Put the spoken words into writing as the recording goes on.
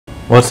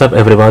What's up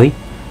everybody,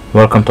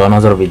 welcome to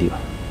another video.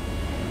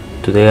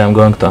 Today I'm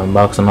going to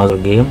unbox another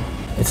game.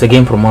 It's a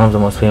game from one of the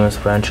most famous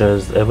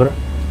franchises ever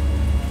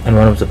and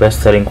one of the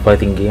best selling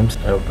fighting games,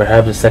 or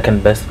perhaps the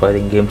second best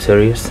fighting game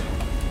series.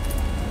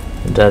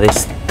 That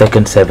is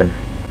Tekken 7.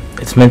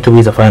 It's meant to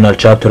be the final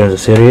chapter in the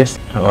series,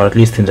 or at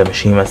least in the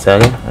Mishima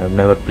saga. I've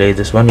never played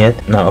this one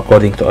yet. Now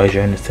according to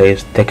IGN it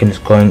says Tekken is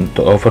going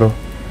to offer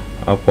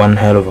up one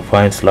hell of a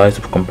fine slice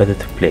of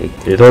competitive play.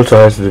 It also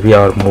has the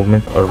VR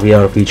movement, or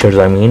VR features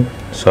I mean.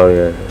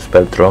 Sorry, I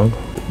spelled wrong,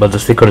 but the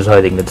sticker is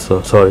hiding it,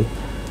 so sorry.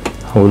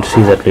 We'll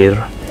see that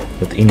later.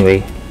 But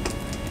anyway,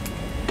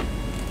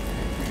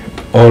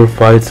 all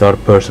fights are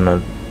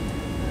personal.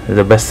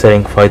 The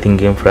best-selling fighting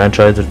game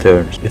franchise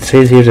returns. It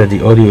says here that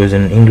the audio is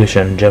in English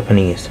and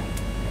Japanese,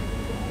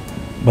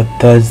 but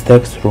has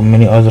text from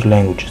many other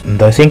languages, and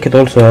I think it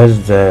also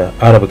has the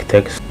Arabic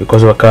text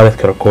because of a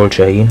character called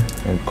Shaheen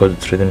and because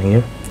it's written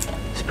here.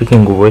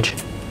 Speaking of which,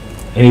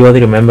 anybody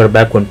remember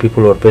back when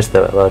people were pissed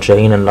about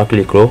Shaheen and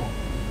Luckily Crow?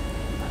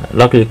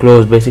 Luckily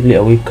Crow is basically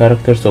a weak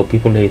character, so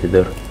people hated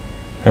her,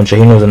 and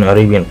Shaheen was an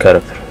Arabian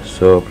character,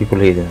 so people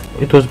hated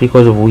him. It was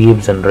because of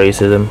weebs and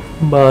racism,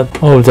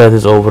 but all that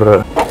is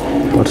over.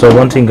 Also,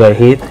 one thing I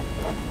hate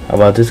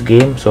about this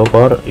game so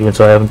far, even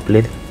though I haven't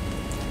played it,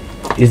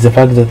 is the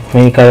fact that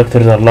many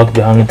characters are locked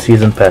behind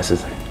season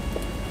passes,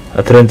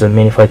 a trend that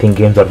many fighting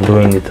games are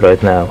doing it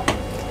right now.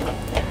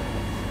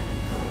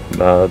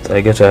 But I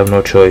guess I have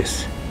no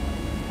choice.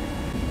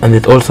 And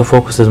it also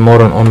focuses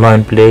more on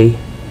online play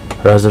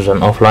rather than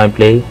offline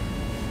play.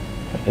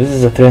 This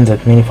is a trend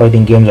that many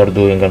fighting games are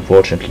doing,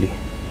 unfortunately.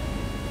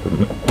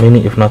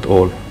 Many, if not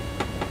all.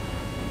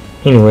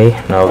 Anyway,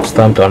 now it's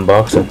time to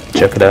unbox and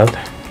check it out.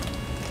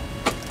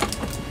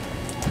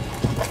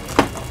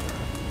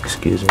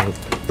 Excuse me.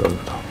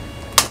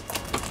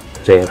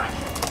 There.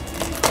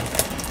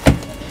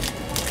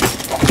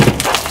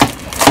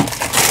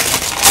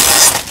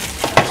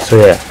 So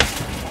yeah,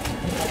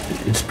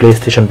 it's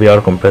PlayStation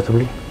VR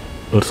compatible.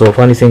 Also,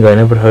 funny thing, I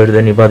never heard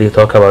anybody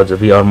talk about the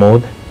VR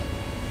mode.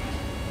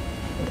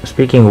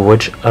 Speaking of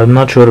which, I'm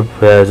not sure if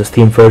the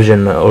Steam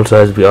version also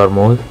has VR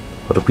mode,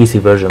 or the PC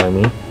version I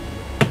mean.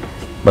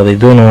 But I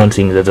do know one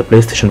thing, that the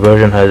PlayStation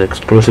version has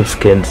exclusive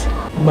skins,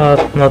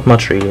 but not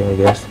much really, I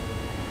guess.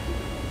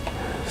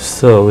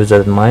 So with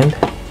that in mind,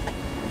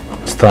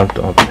 it's time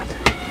to open it.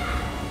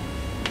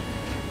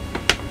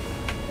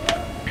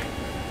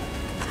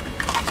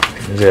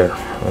 There,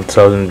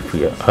 1000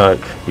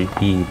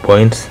 VP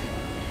points.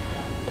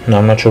 Now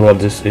I'm not sure what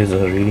this is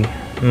really,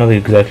 not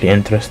exactly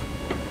interested.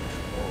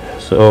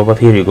 So, but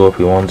here you go if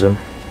you want them.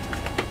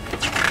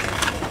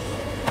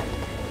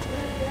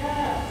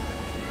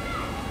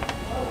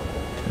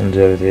 And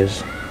there it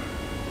is.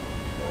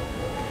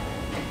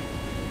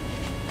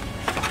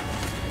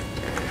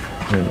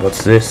 And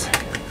what's this?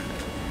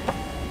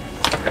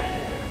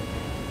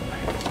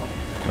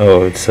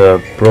 Oh, it's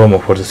a promo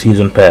for the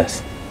season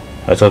pass.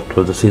 I thought it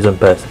was the season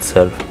pass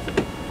itself,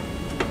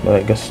 but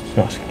I guess it's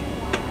not.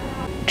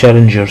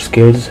 Challenge your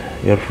skills,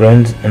 your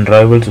friends and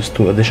rivals with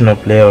 2 additional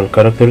playable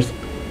characters,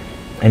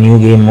 a new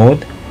game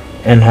mode,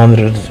 and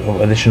hundreds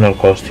of additional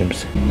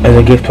costumes. As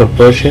a gift for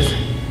purchase,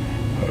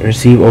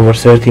 receive over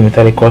 30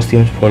 metallic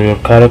costumes for your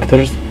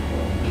characters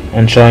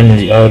and shine in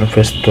the Iron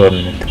Fist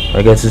tournament.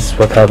 I guess this is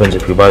what happens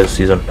if you buy the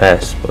season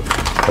pass, but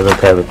I don't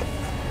have it.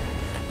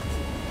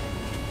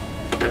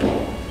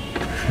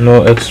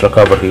 No extra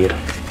cover here.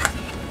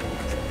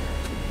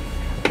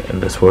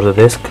 And that's for the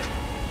disc.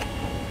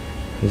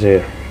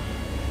 There.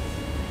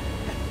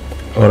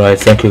 Alright,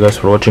 thank you guys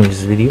for watching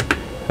this video.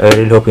 I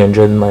really hope you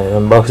enjoyed my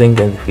unboxing,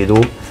 and if you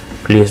do,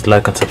 please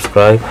like and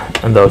subscribe,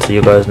 and I'll see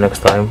you guys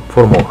next time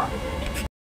for more.